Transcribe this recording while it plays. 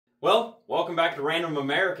Well, welcome back to Random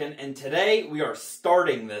American, and today we are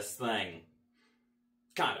starting this thing.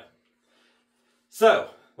 Kinda.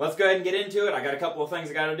 So, let's go ahead and get into it. I got a couple of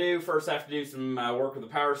things I gotta do. First, I have to do some work with the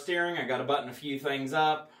power steering. I gotta button a few things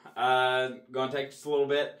up. Gonna take just a little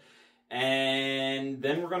bit, and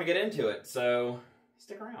then we're gonna get into it. So,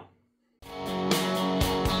 stick around.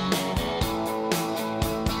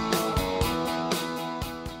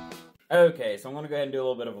 Okay, so I'm going to go ahead and do a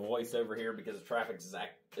little bit of a voiceover here because the traffic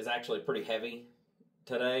is actually pretty heavy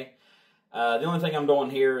today. The only thing I'm doing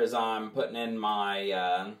here is I'm putting in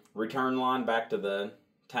my return line back to the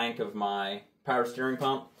tank of my power steering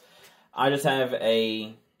pump. I just have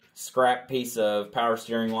a scrap piece of power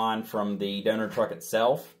steering line from the donor truck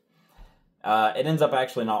itself. It ends up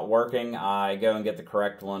actually not working. I go and get the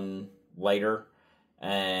correct one later,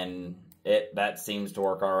 and that seems to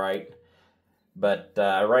work all right. But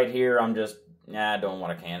right here, I'm just doing what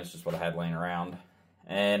I can. It's just what I had laying around.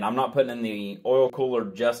 And I'm not putting in the oil cooler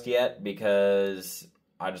just yet because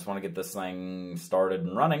I just want to get this thing started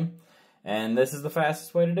and running. And this is the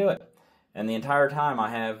fastest way to do it. And the entire time, I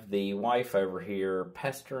have the wife over here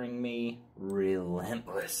pestering me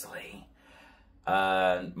relentlessly.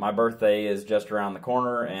 My birthday is just around the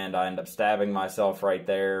corner, and I end up stabbing myself right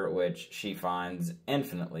there, which she finds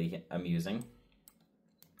infinitely amusing.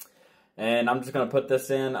 And I'm just going to put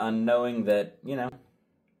this in unknowing that, it ain't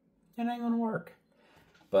going to work.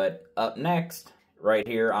 But up next, right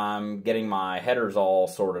here, I'm getting my headers all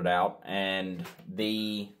sorted out. And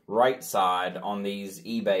the right side on these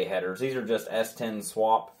eBay headers, these are just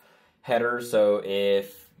lsswap headers. So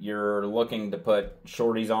if you're looking to put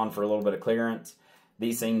shorties on for a little bit of clearance,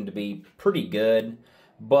 these seem to be pretty good.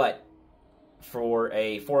 But for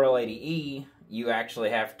a 4L80E, you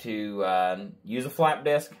actually have to use a flap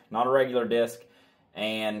disc, not a regular disc,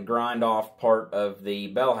 and grind off part of the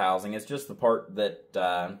bell housing. It's just the part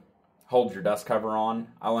that holds your dust cover on.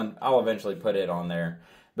 I'll eventually put it on there,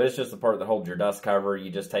 but it's just the part that holds your dust cover. You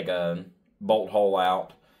just take a bolt hole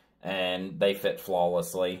out, and they fit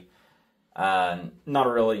flawlessly. Not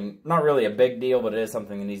really a big deal, but it is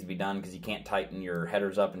something that needs to be done because you can't tighten your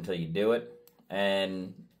headers up until you do it.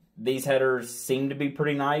 And these headers seem to be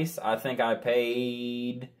pretty nice. I think I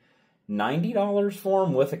paid $90 for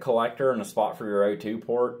them with a collector and a spot for your O2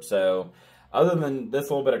 port. So other than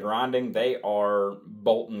this little bit of grinding, they are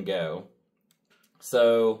bolt and go.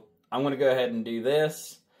 So I'm going to go ahead and do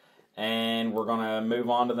this, and we're going to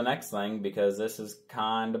move on to the next thing because this is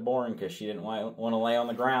kind of boring because she didn't want to lay on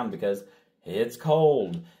the ground because it's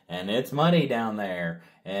cold and it's muddy down there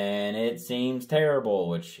and it seems terrible,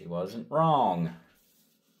 which she wasn't wrong.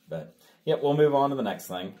 But, yep, we'll move on to the next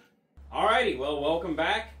thing. Alrighty, well, welcome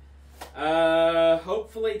back.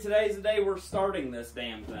 Hopefully today's the day we're starting this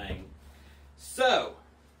damn thing. So,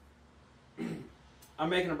 I'm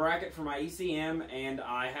making a bracket for my ECM, and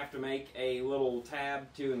I have to make a little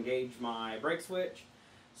tab to engage my brake switch.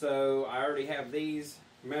 So, I already have these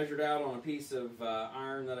measured out on a piece of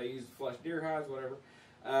iron that I use to flush deer hides, whatever.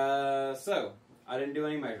 So, I didn't do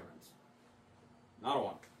any measurements. Not a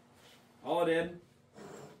one. All I did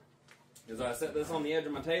is I set this on the edge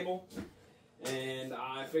of my table, and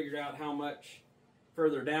I figured out how much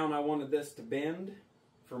further down I wanted this to bend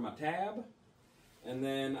for my tab, and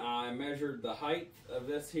then I measured the height of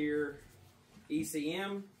this here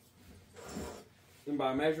ECM, and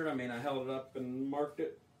by measured I mean I held it up and marked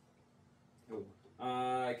it.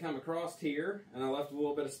 I come across here, and I left a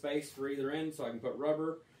little bit of space for either end so I can put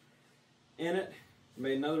rubber in it.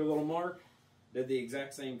 Made another little mark, did the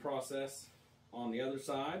exact same process on the other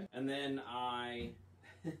side, and then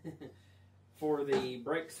for the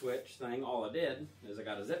brake switch thing, all I did is I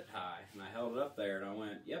got a zip tie, and I held it up there, and I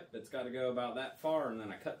went, yep, it's got to go about that far, and then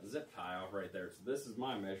I cut the zip tie off right there. So this is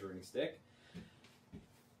my measuring stick.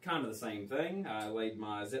 Kind of the same thing. I laid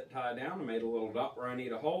my zip tie down, I made a little dot where I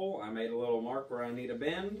need a hole, I made a little mark where I need a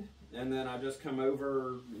bend, and then I just come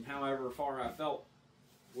over however far I felt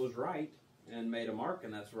was right and made a mark,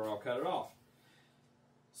 and that's where I'll cut it off.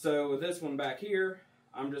 So with this one back here,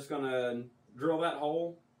 I'm just going to drill that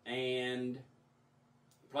hole, and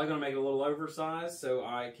probably going to make it a little oversized so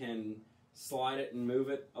I can slide it and move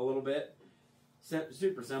it a little bit.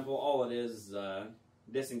 Super simple. All it is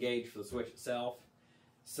disengage for the switch itself.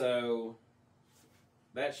 So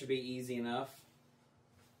that should be easy enough.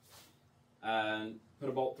 Put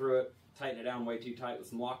a bolt through it, tighten it down way too tight with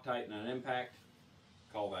some Loctite and an impact.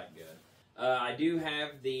 Call that good. I do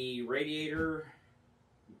have the radiator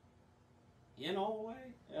in all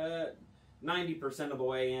the way, 90% of the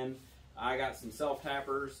way in. I got some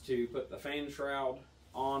self-tappers to put the fan shroud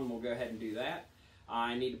on. We'll go ahead and do that.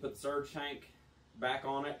 I need to put the surge tank back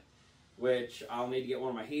on it, which I'll need to get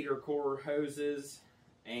one of my heater core hoses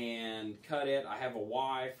and cut it. I have a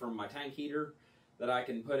Y from my tank heater that I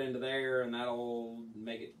can put into there, and that'll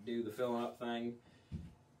make it do the filling up thing.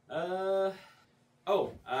 I'm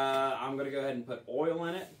going to go ahead and put oil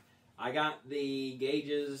in it. I got the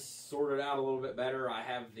gauges sorted out a little bit better. I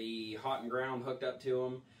have the hot and ground hooked up to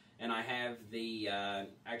them, and I have the,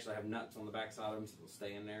 actually I have nuts on the back side of them so they'll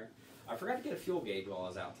stay in there. I forgot to get a fuel gauge while I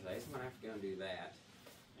was out today, so I'm going to have to go and do that.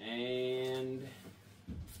 And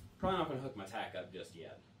probably not going to hook my tack up just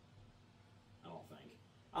yet. I don't think.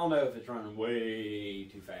 I don't know if it's running way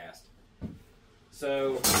too fast.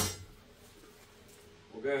 So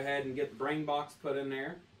we'll go ahead and get the brain box put in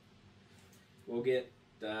there. We'll get,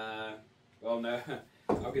 well no,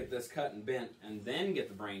 I'll get this cut and bent and then get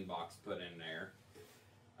the brain box put in there.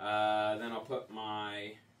 Then I'll put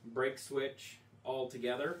my brake switch all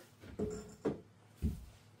together.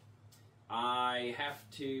 I have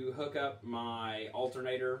to hook up my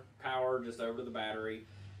alternator power just over the battery,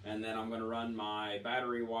 and then I'm going to run my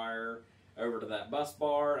battery wire over to that bus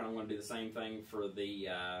bar, and I'm going to do the same thing for the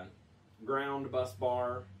ground bus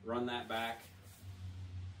bar, run that back.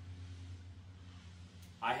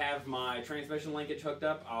 I have my transmission linkage hooked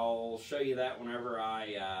up. I'll show you that whenever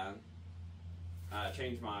I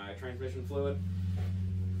change my transmission fluid.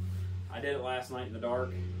 I did it last night in the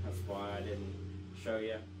dark. That's why I didn't show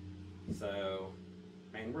you. So,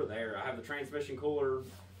 man, we're there. I have the transmission cooler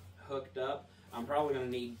hooked up. I'm probably going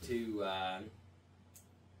to need to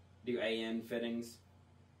do AN fittings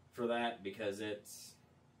for that because it's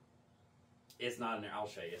not in there. I'll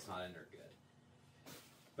show you. It's not in there good.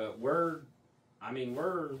 But we're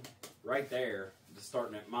right there to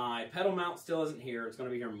starting it. My pedal mount still isn't here. It's going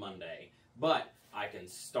to be here Monday. But I can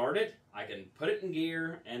start it, I can put it in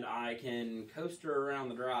gear, and I can coaster around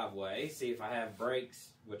the driveway, see if I have brakes,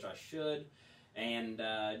 which I should, and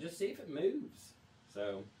just see if it moves.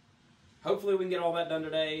 So, hopefully we can get all that done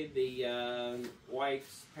today. The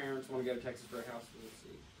wife's parents want to go to Texas Brick House. We'll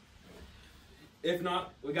see. If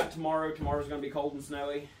not, we got tomorrow. Tomorrow's going to be cold and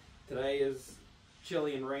snowy. Today is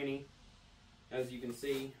chilly and rainy. As you can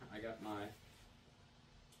see, I got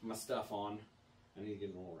my stuff on. I need to get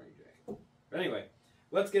an oil rain jacket. But anyway,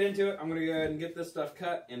 let's get into it. I'm going to go ahead and get this stuff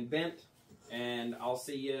cut and bent, and I'll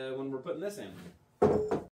see you when we're putting this in.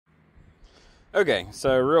 Okay,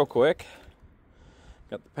 so real quick,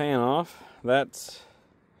 got the pan off. That's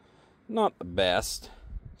not the best,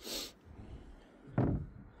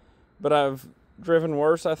 but I've driven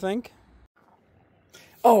worse, I think.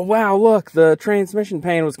 Oh, wow, look, the transmission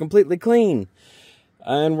pan was completely clean.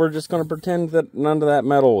 And we're just going to pretend that none of that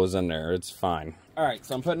metal was in there. It's fine. Alright,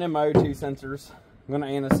 so I'm putting in my O2 sensors. I'm going to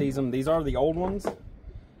anti-seize them. These are the old ones.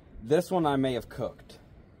 This one I may have cooked.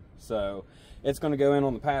 So, it's going to go in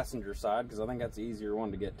on the passenger side, because I think that's the easier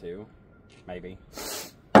one to get to. Maybe.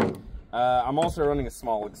 I'm also running a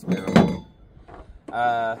small experiment.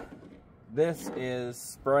 This is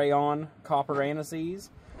spray-on copper anti-seize.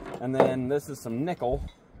 And then this is some nickel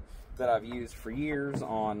that I've used for years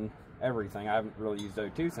on everything. I haven't really used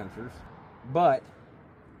O2 sensors, but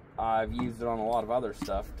I've used it on a lot of other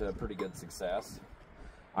stuff to pretty good success.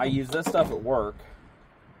 I use this stuff at work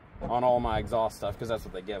on all my exhaust stuff because that's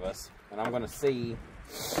what they give us. And I'm going to see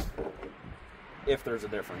if there's a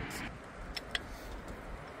difference.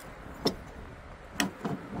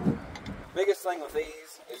 Biggest thing with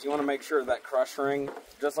these is you want to make sure that crush ring,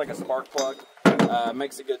 just like a spark plug,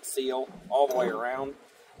 makes a good seal all the way around.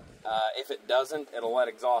 If it doesn't, it'll let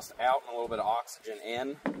exhaust out and a little bit of oxygen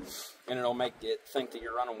in, and it'll make it think that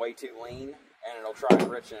you're running way too lean, and it'll try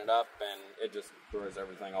enriching it up, and it just throws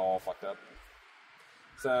everything all fucked up.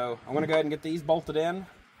 So I'm going to go ahead and get these bolted in,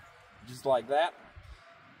 just like that,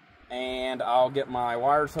 and I'll get my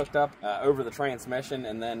wires hooked up over the transmission,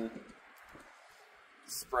 and then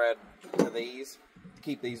spread to these to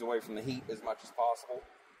keep these away from the heat as much as possible.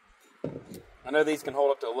 I know these can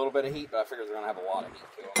hold up to a little bit of heat, but I figure they're going to have a lot of heat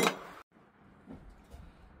to them.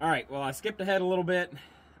 Alright, well I skipped ahead a little bit.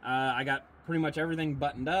 I got pretty much everything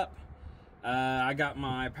buttoned up. I got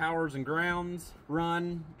my powers and grounds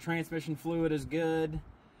run. Transmission fluid is good.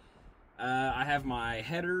 I have my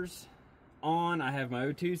headers on. I have my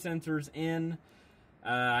O2 sensors in.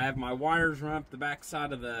 I have my wires run up the back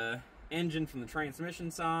side of the engine from the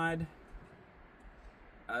transmission side.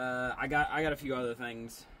 I got a few other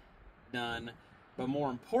things done, but more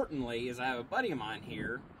importantly is I have a buddy of mine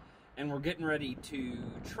here, and we're getting ready to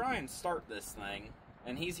try and start this thing,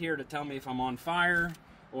 and he's here to tell me if I'm on fire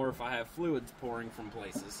or if I have fluids pouring from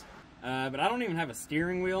places. But I don't even have a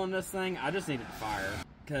steering wheel in this thing. I just need it to fire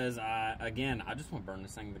because, again, I just want to burn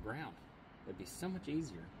this thing to the ground. It'd be so much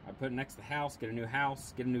easier. I'd put it next to the house, get a new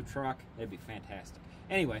house, get a new truck. It'd be fantastic.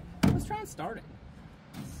 Anyway, let's try and start it.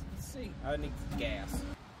 Let's see. I need gas.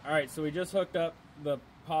 All right, so we just hooked up the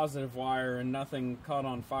positive wire and nothing caught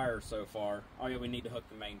on fire so far. Oh yeah, we need to hook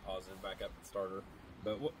the main positive back up to the starter,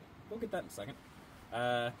 but we'll get that in a second.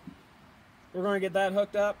 We're going to get that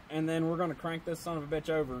hooked up, and then we're going to crank this son of a bitch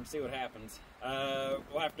over and see what happens.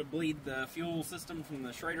 We'll have to bleed the fuel system from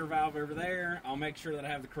the Schrader valve over there. I'll make sure that I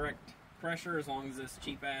have the correct pressure as long as this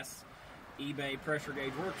cheap-ass eBay pressure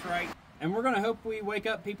gauge works right. And we're going to hope we wake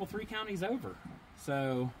up people 3 counties over.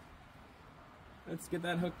 So let's get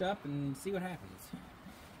that hooked up and see what happens.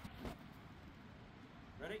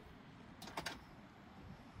 Ready?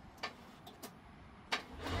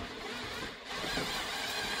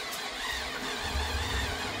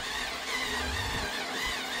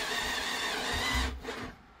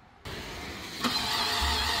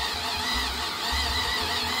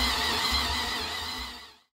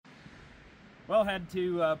 Well, had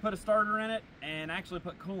to put a starter in it and actually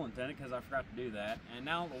put coolant in it because I forgot to do that. And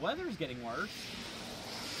now the weather's getting worse.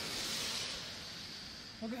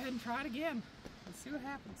 We'll go ahead and try it again. Let's see what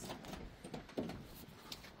happens.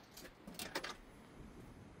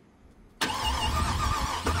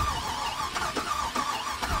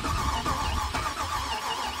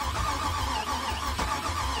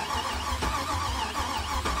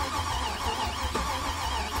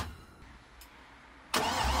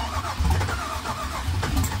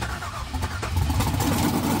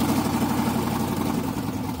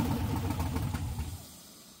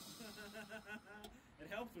 It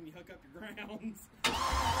helps when you hook up your grounds. What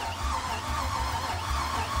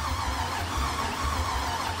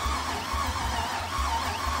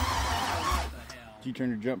the hell? Did you turn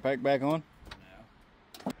your jump pack back on?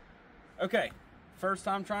 No. Okay, first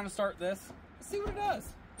time trying to start this. Let's see what it does.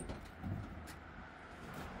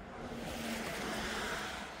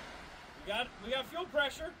 We got fuel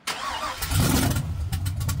pressure.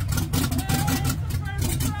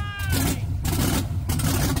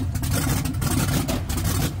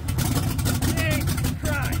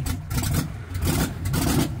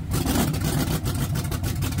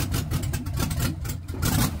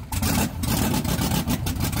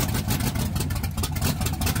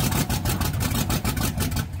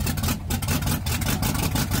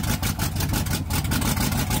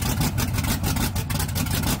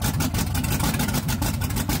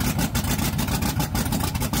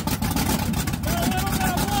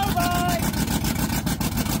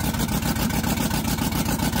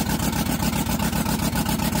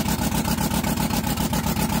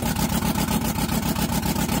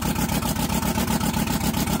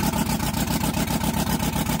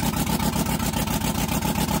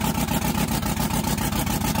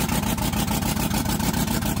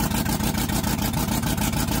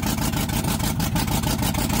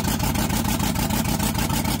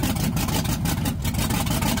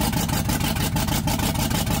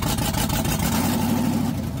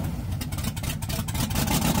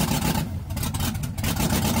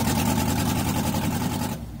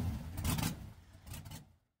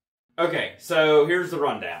 Okay, so here's the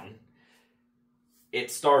rundown. It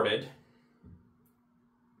started,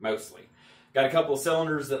 mostly. Got a couple of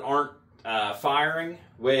cylinders that aren't firing,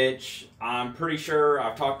 which I'm pretty sure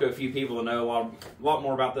I've talked to a few people that know a lot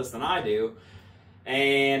more about this than I do.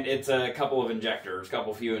 And it's a couple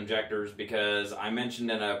few injectors, because I mentioned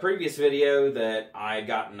in a previous video that I had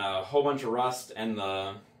gotten a whole bunch of rust in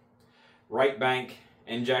the right bank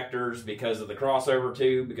injectors because of the crossover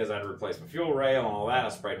tube, because I had to replace my fuel rail and all that. I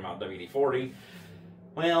sprayed them out WD-40.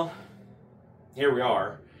 Well, here we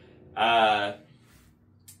are.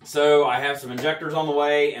 So I have some injectors on the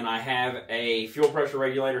way, and I have a fuel pressure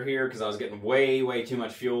regulator here because I was getting way too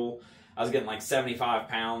much fuel. I was getting like 75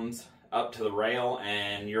 pounds up to the rail,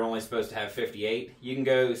 and you're only supposed to have 58. You can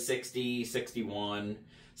go 60, 61,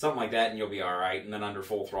 something like that, and you'll be all right. And then under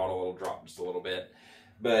full throttle, it'll drop just a little bit.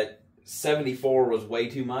 But 74 was way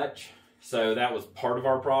too much, so that was part of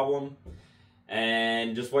our problem.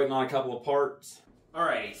 And just waiting on a couple of parts.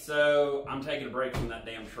 Alrighty, so I'm taking a break from that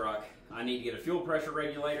damn truck. I need to get a fuel pressure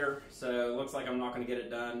regulator, so it looks like I'm not going to get it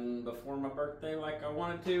done before my birthday like I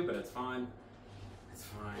wanted to, but it's fine. It's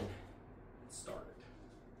fine. It's started.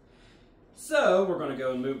 So we're going to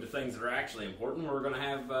go and move to things that are actually important. We're going to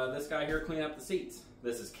have this guy here clean up the seats.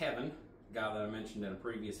 This is Kevin, the guy that I mentioned in a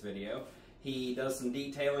previous video. He does some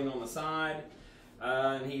detailing on the side,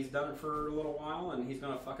 and he's done it for a little while, and he's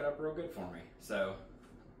going to fuck it up real good for me. So,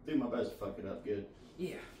 do my best to fuck it up good.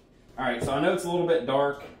 Yeah. Alright, so I know it's a little bit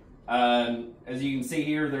dark. As you can see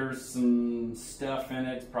here, there's some stuff in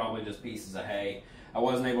it. It's probably just pieces of hay. I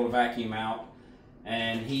wasn't able to vacuum out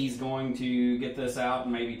and he's going to get this out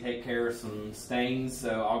and maybe take care of some stains.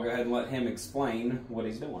 So I'll go ahead and let him explain what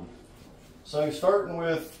he's doing. So starting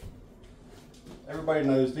with, everybody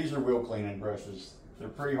knows these are wheel cleaning brushes. They're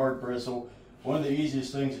pretty hard bristle. One of the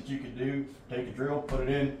easiest things that you could do, take a drill, put it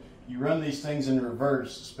in, you run these things in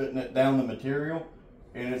reverse, spitting it down the material,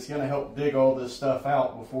 and it's going to help dig all this stuff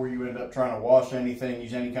out before you end up trying to wash anything,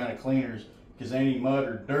 use any kind of cleaners, because any mud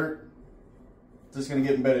or dirt, it's just going to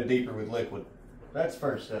get embedded deeper with liquid. That's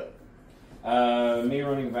first step. Me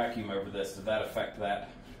running a vacuum over this, did that affect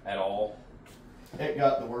that at all? It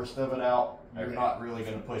got the worst of it out. You're not really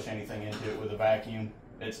going to push anything into it with a vacuum.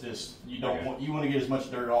 It's just, you want to get as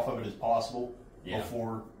much dirt off of it as possible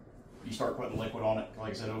before you start putting liquid on it.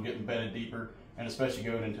 Like I said, it'll get embedded deeper, and especially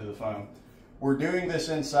going into the foam. We're doing this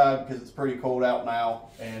inside because it's pretty cold out now,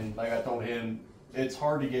 and like I told him, it's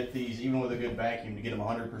hard to get these, even with a good vacuum, to get them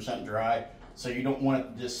 100% dry. So you don't want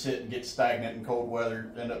it to just sit and get stagnant in cold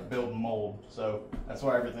weather, end up building mold. So that's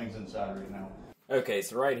why everything's inside right now. Okay,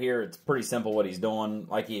 so right here, it's pretty simple what he's doing.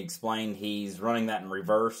 Like he explained, he's running that in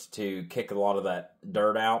reverse to kick a lot of that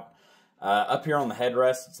dirt out. Up here on the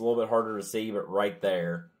headrest, it's a little bit harder to see, but right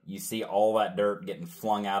there, you see all that dirt getting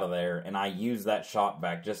flung out of there. And I used that shop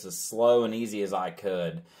vac just as slow and easy as I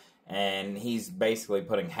could. And he's basically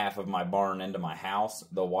putting half of my barn into my house.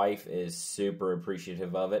 The wife is super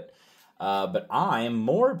appreciative of it. But I am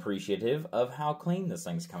more appreciative of how clean this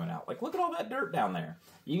thing's coming out. Like, look at all that dirt down there.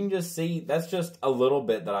 You can just see, that's just a little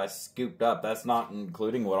bit that I scooped up. That's not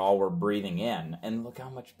including what all we're breathing in. And look how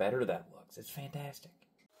much better that looks. It's fantastic.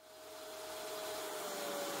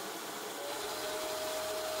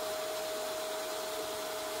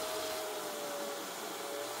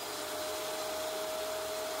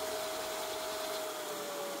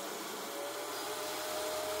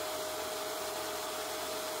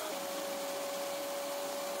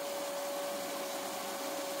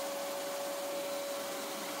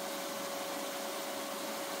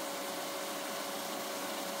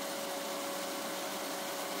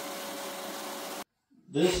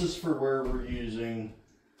 This is for where we're using...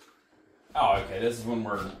 Oh, okay. This is when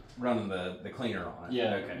we're running the cleaner on it.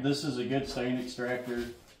 Yeah, okay. This is a good stain extractor.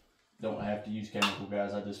 Don't have to use chemical,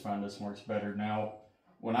 guys. I just find this works better. Now,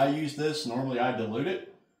 when I use this, normally I dilute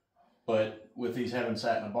it, but with these having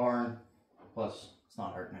sat in a barn, plus it's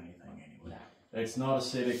not hurting anything anyway. It's not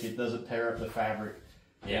acidic. It doesn't tear up the fabric.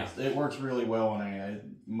 Yeah. It works really well on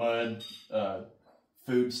anything. Mud,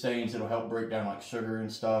 food stains. It'll help break down like sugar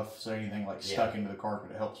and stuff. So anything like stuck into the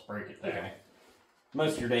carpet, it helps break it down. Okay.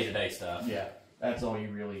 Most of your day-to-day stuff. Yeah, that's all you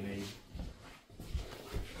really need.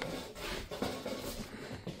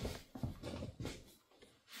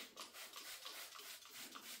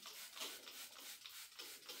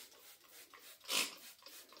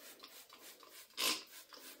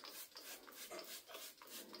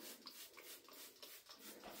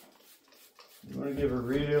 You want to give a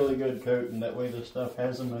really good coat, and that way the stuff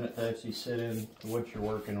has a minute to actually sit in to what you're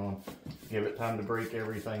working on. Give it time to break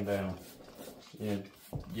everything down. Yeah.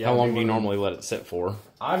 How long do you normally let it sit for?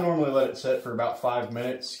 I normally let it sit for about 5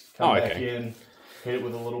 minutes. Come back in, hit it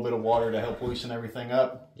with a little bit of water to help loosen everything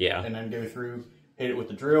up. Yeah. And then go through, hit it with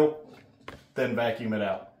the drill, then vacuum it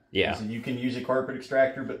out. Yeah. So you can use a carpet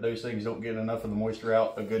extractor, but those things don't get enough of the moisture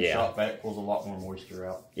out. A good shop vac pulls a lot more moisture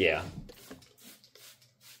out. Yeah.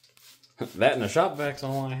 That and a shop vac's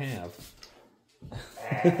all I have.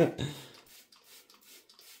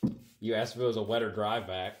 You asked if it was a wet and dry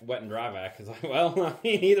vac. It's like, well, I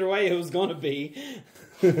mean, either way it was going to be.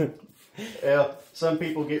 Yeah, some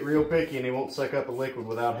people get real picky and they won't suck up a liquid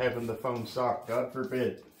without having the foam stock. God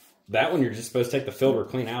forbid. That one you're just supposed to take the filter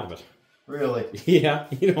clean out of it. Really? Yeah,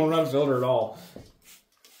 you don't run a filter at all.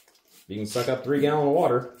 You can suck up 3 gallons of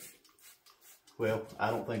water. Well, I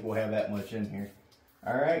don't think we'll have that much in here.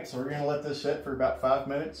 Alright, so we're going to let this sit for about 5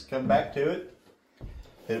 minutes. Come back to it.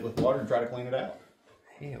 Hit it with water and try to clean it out.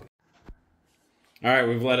 Hell. Alright,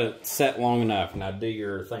 we've let it set long enough. Now do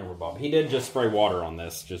your thing, Bob. He did just spray water on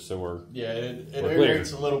this, just so we're... Yeah, it we're clear.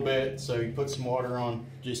 aerates a little bit, so you put some water on.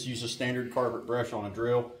 Just use a standard carpet brush on a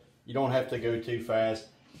drill. You don't have to go too fast.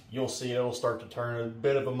 You'll see it'll start to turn a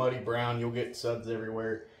bit of a muddy brown. You'll get suds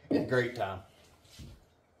everywhere. Great time.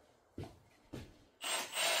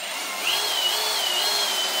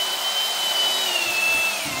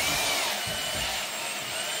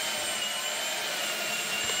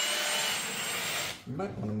 You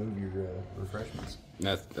might want to move your refreshments.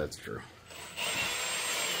 That's true.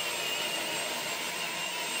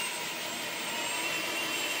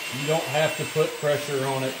 You don't have to put pressure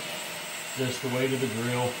on it, just the weight of the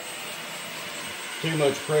drill. Too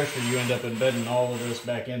much pressure, you end up embedding all of this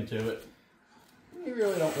back into it. You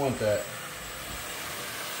really don't want that.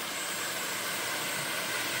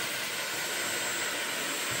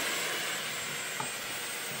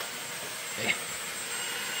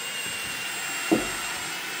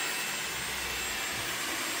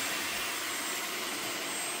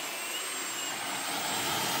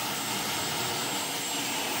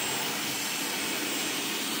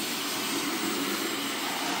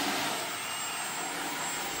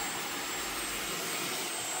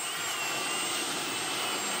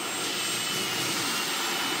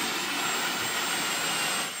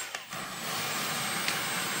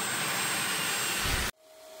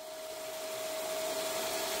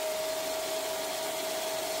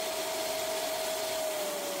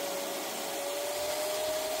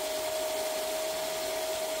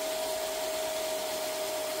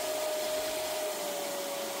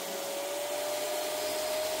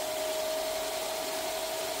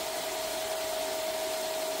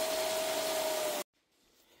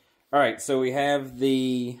 All right, so we have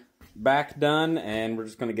the back done, and we're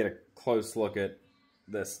just going to get a close look at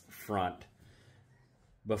this front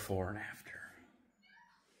before and after.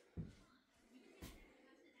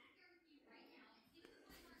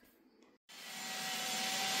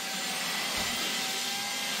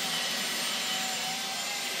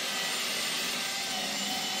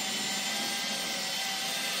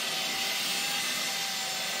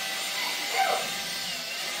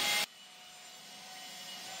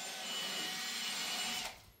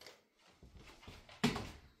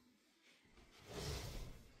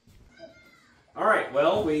 All right,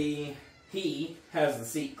 well, he has the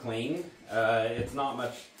seat clean. It's not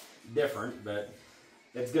much different, but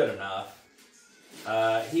it's good enough.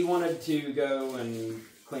 He wanted to go and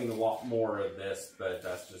clean a lot more of this, but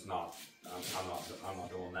that's just not. I'm not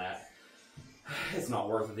doing that. It's not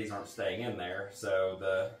worth it. These aren't staying in there. So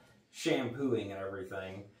the shampooing and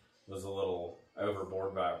everything was a little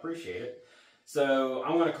overboard, but I appreciate it. So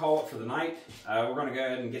I'm going to call it for the night. We're going to go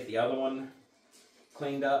ahead and get the other one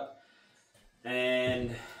cleaned up.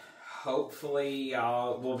 And hopefully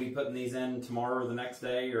we'll be putting these in tomorrow or the next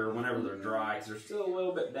day or whenever they're dry, because they're still a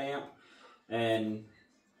little bit damp. And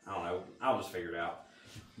I don't know, I'll just figure it out.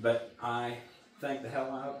 But I thank the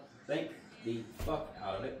fuck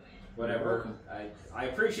out of it. Whatever. I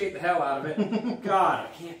appreciate the hell out of it. God,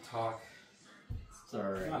 I can't talk. It's all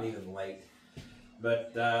right. It's not even late.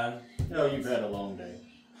 But no, you've had a long day.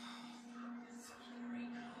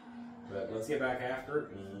 But let's get back after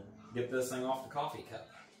it and get this thing off the coffee cup.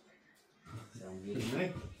 Sounds good to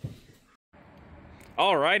me.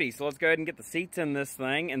 Alrighty, so let's go ahead and get the seats in this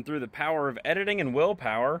thing, and through the power of editing and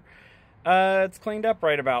willpower, it's cleaned up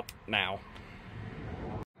right about now.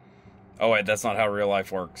 Oh wait, that's not how real life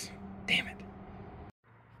works. Damn it.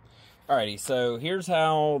 Alrighty, so here's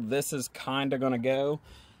how this is kind of going to go.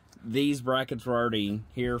 These brackets were already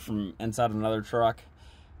here from inside another truck.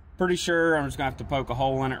 Pretty sure I'm just going to have to poke a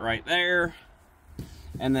hole in it right there.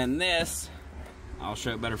 And then this, I'll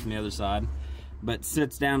show it better from the other side, but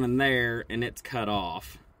sits down in there and it's cut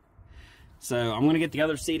off. So I'm going to get the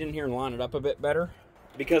other seat in here and line it up a bit better,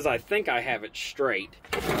 because I think I have it straight.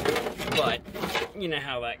 But you know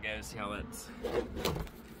how that goes.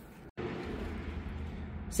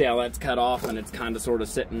 See how that's cut off and it's kind of sort of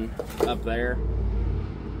sitting up there,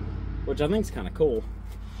 which I think is kind of cool.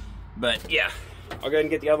 But yeah, I'll go ahead and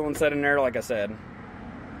get the other one set in there like I said.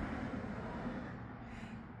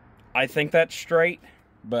 I think that's straight,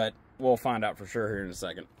 but we'll find out for sure here in a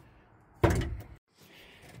second.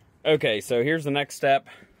 Okay, so here's the next step.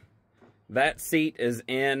 That seat is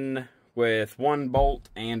in with one bolt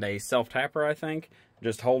and a self-tapper, I think.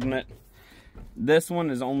 Just holding it. This one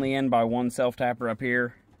is only in by one self-tapper up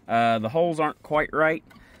here. The holes aren't quite right.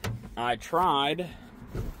 I tried.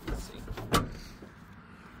 Let's see,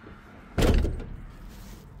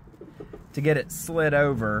 to get it slid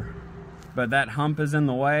over, but that hump is in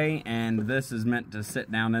the way, and this is meant to sit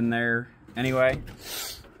down in there anyway.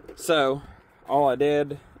 So all I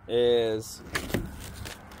did is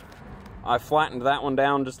I flattened that one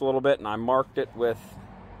down just a little bit, and I marked it with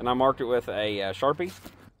a Sharpie.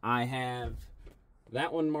 I have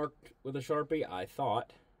that one marked with a Sharpie, I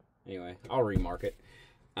thought. Anyway, I'll remark it.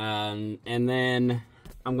 And then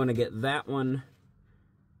I'm going to get that one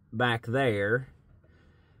back there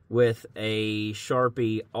with a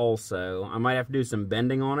Sharpie also. I might have to do some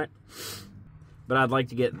bending on it, but I'd like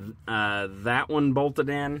to get that one bolted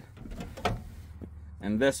in,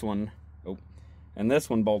 and this one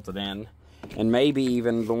bolted in, and maybe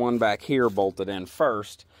even the one back here bolted in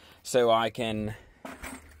first, so I can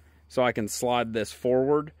slide this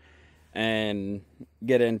forward and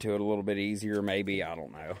get into it a little bit easier, maybe, I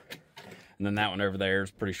don't know. And then that one over there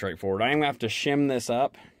is pretty straightforward. I am going to have to shim this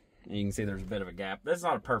up. You can see there's a bit of a gap. This is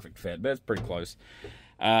not a perfect fit, but it's pretty close.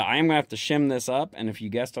 I am going to have to shim this up, and if you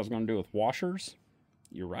guessed I was going to do it with washers,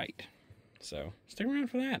 you're right. So stick around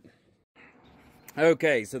for that.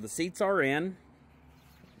 Okay, so the seats are in.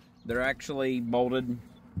 They're actually bolted.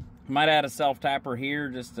 Might add a self-tapper here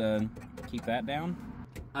just to keep that down.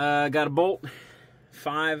 Got a bolt,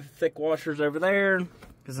 5 thick washers over there.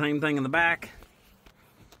 The same thing in the back.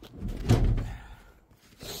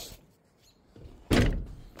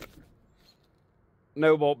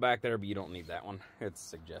 No bolt back there, but you don't need that one. It's a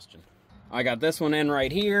suggestion. I got this one in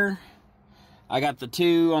right here. I got the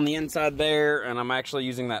 2 on the inside there, and I'm actually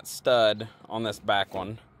using that stud on this back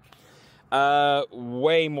one.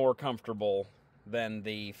 Way more comfortable than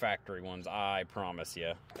the factory ones, I promise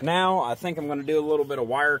you. Now, I think I'm going to do a little bit of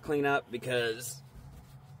wire cleanup because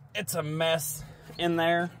it's a mess in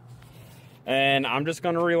there. And I'm just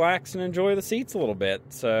going to relax and enjoy the seats a little bit.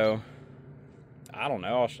 So, I don't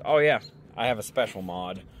know. Oh, yeah. I have a special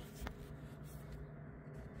mod.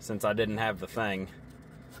 Since I didn't have the thing.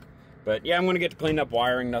 But, yeah, I'm going to get to clean up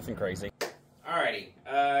wiring. Nothing crazy. Alrighty.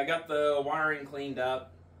 I got the wiring cleaned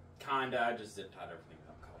up. Kinda. I just zip tied everything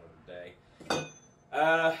up. Called it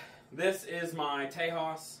a day. This is my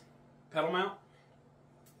Tejas pedal mount.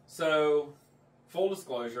 So, full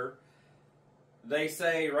disclosure, they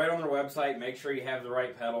say right on their website, make sure you have the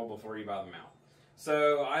right pedal before you buy the mount.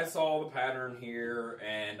 So, I saw the pattern here,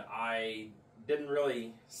 and I didn't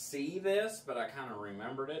really see this, but I kind of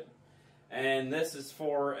remembered it. And this is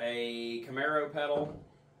for a Camaro pedal.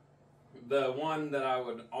 The one that I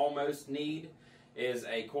would almost need is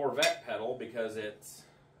a Corvette pedal because it's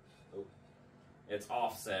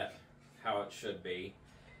offset how it should be.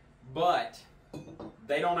 But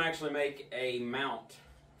they don't actually make a mount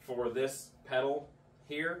for this pedal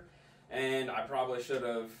here, and I probably should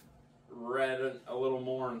have read a little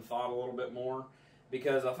more and thought a little bit more,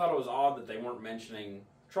 because I thought it was odd that they weren't mentioning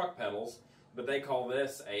truck pedals, but they call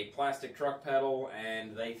this a plastic truck pedal,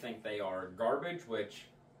 and they think they are garbage, which,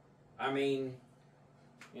 I mean,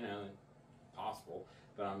 you know, possible,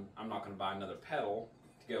 but I'm not going to buy another pedal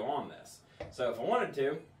to go on this. So if I wanted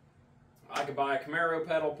to, I could buy a Camaro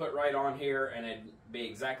pedal, put right on here, and it'd be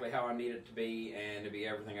exactly how I need it to be, and it'd be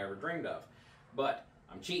everything I ever dreamed of. But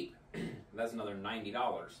I'm cheap. That's another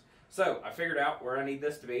 $90. So I figured out where I need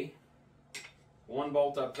this to be. 1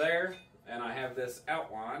 bolt up there, and I have this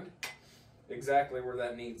outlined exactly where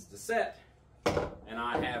that needs to sit. And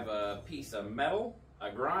I have a piece of metal, a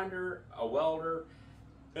grinder, a welder,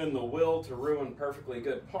 and the will to ruin perfectly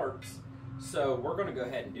good parts. So we're going to go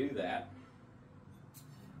ahead and do that.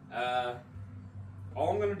 All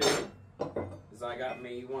I'm going to do is I got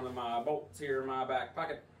me one of my bolts here in my back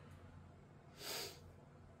pocket.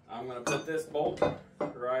 I'm going to put this bolt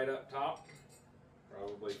right up top,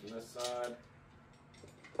 probably from this side.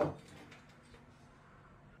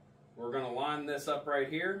 We're going to line this up right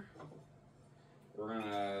here. We're going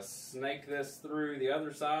to snake this through the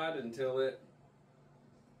other side until it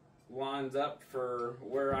lines up for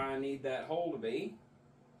where I need that hole to be.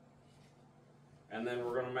 And then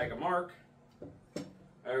we're going to make a mark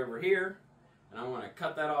over here, and I'm going to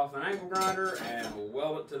cut that off an angle grinder and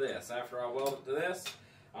weld it to this. After I weld it to this,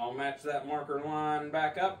 I'll match that marker line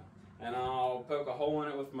back up, and I'll poke a hole in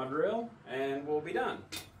it with my drill, and we'll be done.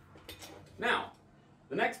 Now,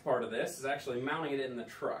 the next part of this is actually mounting it in the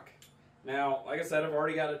truck. Now, like I said, I've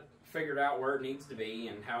already got it figured out where it needs to be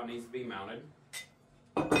and how it needs to be mounted.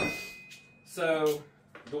 So,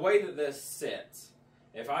 the way that this sits,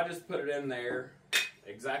 if I just put it in there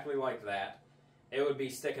exactly like that, it would be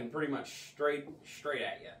sticking pretty much straight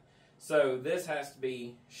at you. So this has to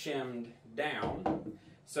be shimmed down.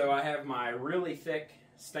 So I have my really thick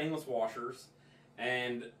stainless washers,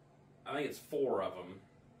 and I think it's 4 of them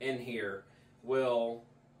in here, will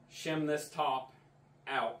shim this top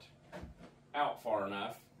out far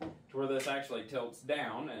enough to where this actually tilts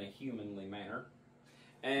down in a humanly manner.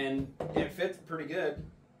 And it fits pretty good.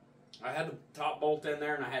 I had the top bolt in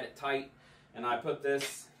there and I had it tight, and I put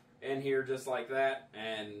this in here just like that,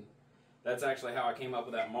 and that's actually how I came up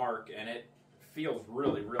with that mark, and it feels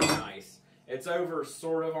really, really nice. It's over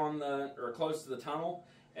sort of on the, or close to the tunnel,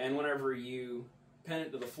 and whenever you pin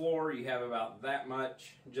it to the floor, you have about that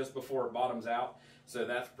much just before it bottoms out, so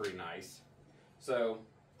that's pretty nice. So,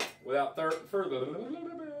 without further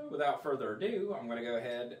ado, I'm going to go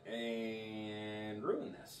ahead and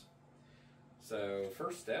ruin this. So,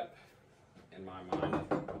 first step, in my mind,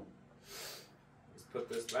 is put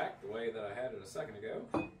this back the way that I had it a second ago.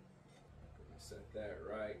 Set that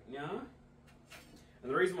right now.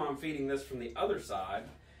 And the reason why I'm feeding this from the other side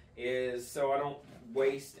is so I don't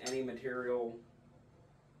waste any material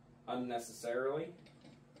unnecessarily.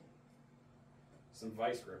 Some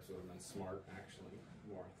vice grips would have been smart, actually,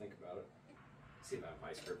 the more I think about it. Let's see if I have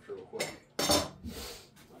vice grips real quick.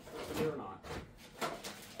 Or not.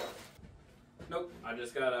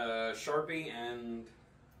 just got a Sharpie and,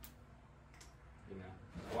 you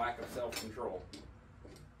know, lack of self-control.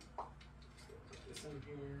 Put this in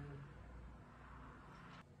here.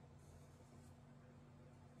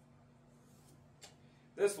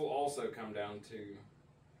 This will also come down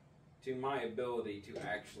to my ability to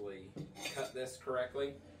actually cut this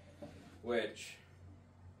correctly, which,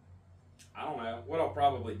 I don't know, what I'll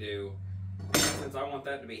probably do, since I want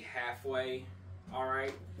that to be halfway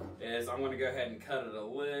alright, is I'm going to go ahead and cut it a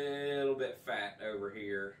little bit fat over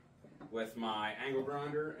here with my angle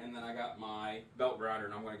grinder, and then I got my belt grinder,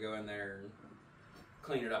 and I'm going to go in there and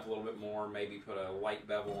clean it up a little bit more, maybe put a light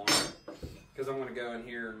bevel on it, because I'm going to go in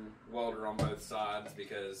here and weld it on both sides,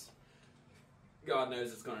 because God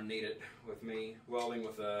knows it's going to need it with me welding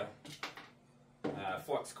with a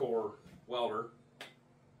flux core welder.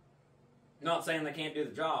 Not saying they can't do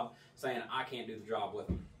the job, saying I can't do the job with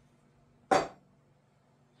them.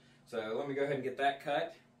 So let me go ahead and get that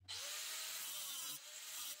cut.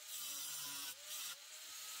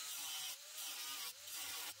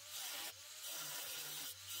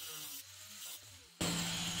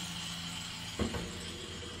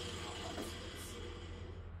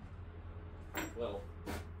 Little.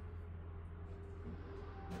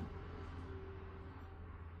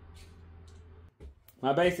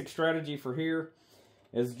 My basic strategy for here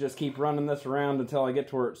is just keep running this around until I get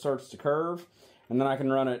to where it starts to curve, and then I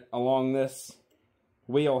can run it along this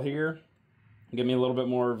wheel here. Give me a little bit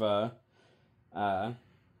more of a,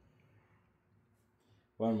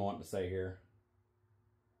 what am I wanting to say here?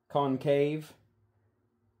 Concave,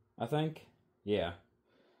 I think. Yeah.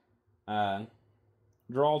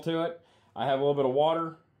 Draw to it. I have a little bit of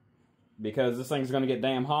water because this thing's going to get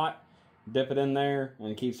damn hot. Dip it in there and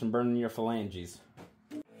it keeps from burning your phalanges.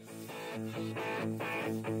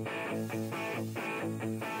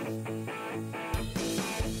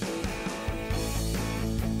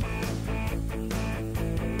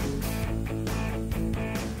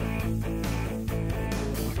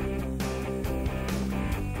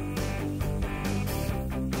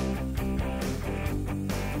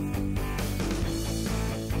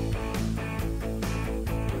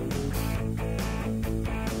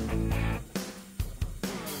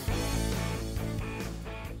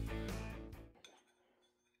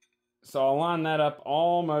 So I'll line that up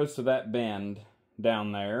almost to that bend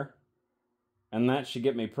down there, and that should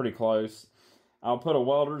get me pretty close. I'll put a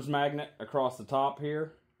welder's magnet across the top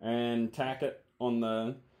here and tack it on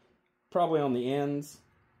the, probably on the ends,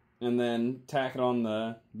 and then tack it on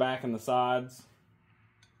the back and the sides.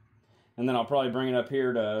 And then I'll probably bring it up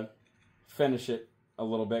here to finish it a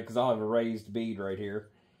little bit, because I'll have a raised bead right here.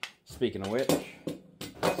 Speaking of which.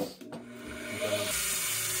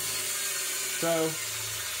 So,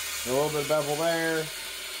 a little bit of bevel there,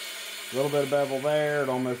 a little bit of bevel there. It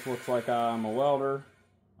almost looks like I'm a welder.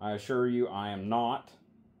 I assure you I am not,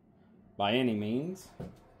 by any means.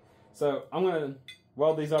 So I'm going to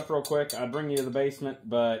weld these up real quick. I'd bring you to the basement,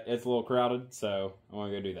 but it's a little crowded, so I'm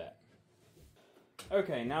going to go do that.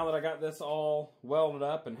 Okay, now that I got this all welded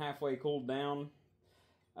up and halfway cooled down,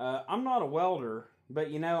 I'm not a welder,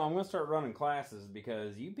 but you know, I'm going to start running classes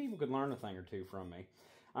because you people could learn a thing or two from me.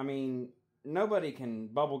 I mean, nobody can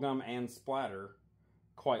bubblegum and splatter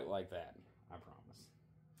quite like that, I promise.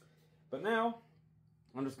 But now,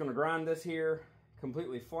 I'm just going to grind this here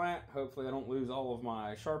completely flat. Hopefully I don't lose all of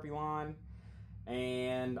my Sharpie line.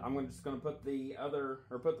 And I'm just going to put the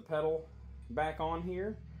pedal back on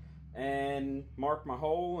here and mark my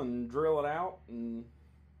hole and drill it out, and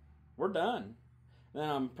we're done. Then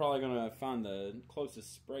I'm probably going to find the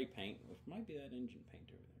closest spray paint, which might be that engine paint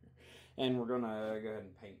over there. And we're going to go ahead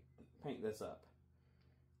and paint this up.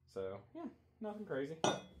 So, yeah, nothing crazy.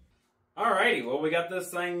 Alrighty, well, we got this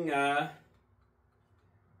thing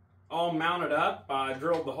all mounted up. I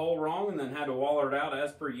drilled the hole wrong and then had to waller it out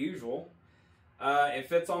as per usual. It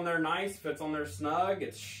fits on there nice, fits on there snug,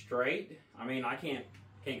 it's straight. I mean, I can't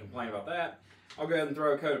complain about that. I'll go ahead and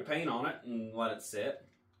throw a coat of paint on it and let it sit.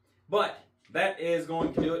 But that is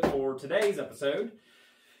going to do it for today's episode.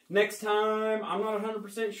 Next time, I'm not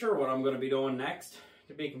 100% sure what I'm going to be doing next,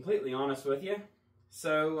 to be completely honest with you.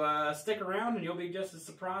 So stick around and you'll be just as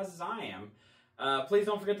surprised as I am. Please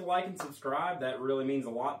don't forget to like and subscribe. That really means a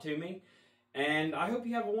lot to me. And I hope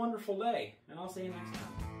you have a wonderful day. And I'll see you next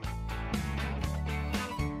time.